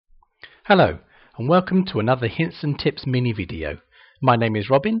Hello and welcome to another Hints and Tips mini video. My name is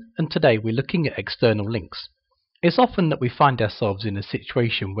Robin and today we're looking at external links. It's often that we find ourselves in a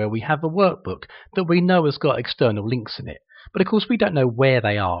situation where we have a workbook that we know has got external links in it, but of course we don't know where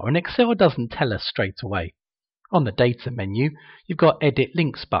they are and Excel doesn't tell us straight away. On the data menu you've got Edit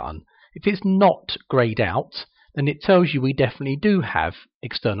Links button. If it's not greyed out then it tells you we definitely do have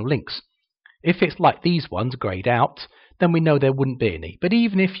external links. If it's like these ones greyed out, then we know there wouldn't be any. But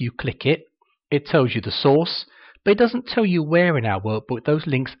even if you click it, it tells you the source, but it doesn't tell you where in our workbook those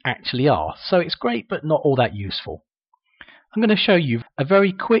links actually are. So it's great, but not all that useful. I'm going to show you a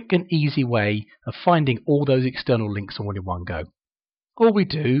very quick and easy way of finding all those external links all in one go. All we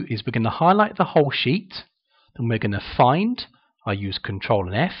do is we're going to highlight the whole sheet, then we're going to find. I use Control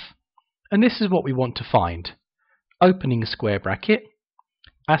and F, and this is what we want to find. Opening square bracket,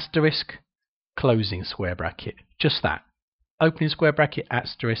 asterisk, closing square bracket, just that. Opening square bracket,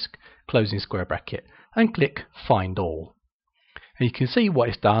 asterisk, closing square bracket, and click Find All. And you can see what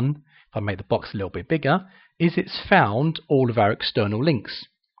it's done, if I make the box a little bit bigger, is it's found all of our external links.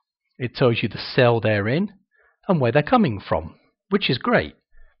 It tells you the cell they're in and where they're coming from, which is great.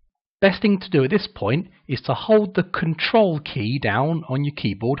 Best thing to do at this point is to hold the Control key down on your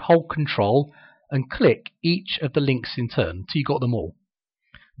keyboard, hold Control, and click each of the links in turn until you got them all.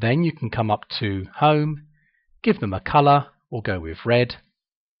 Then you can come up to Home, give them a colour, we'll go with red.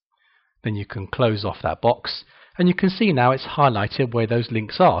 Then you can close off that box and you can see now it's highlighted where those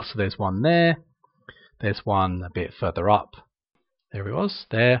links are. So there's one there, there's one a bit further up, there it was,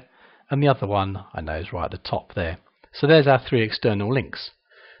 there, and the other one I know is right at the top there. So there's our three external links.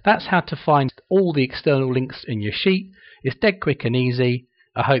 That's how to find all the external links in your sheet. It's dead quick and easy.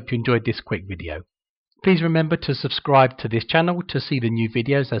 I hope you enjoyed this quick video. Please remember to subscribe to this channel to see the new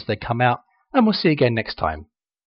videos as they come out, and we'll see you again next time.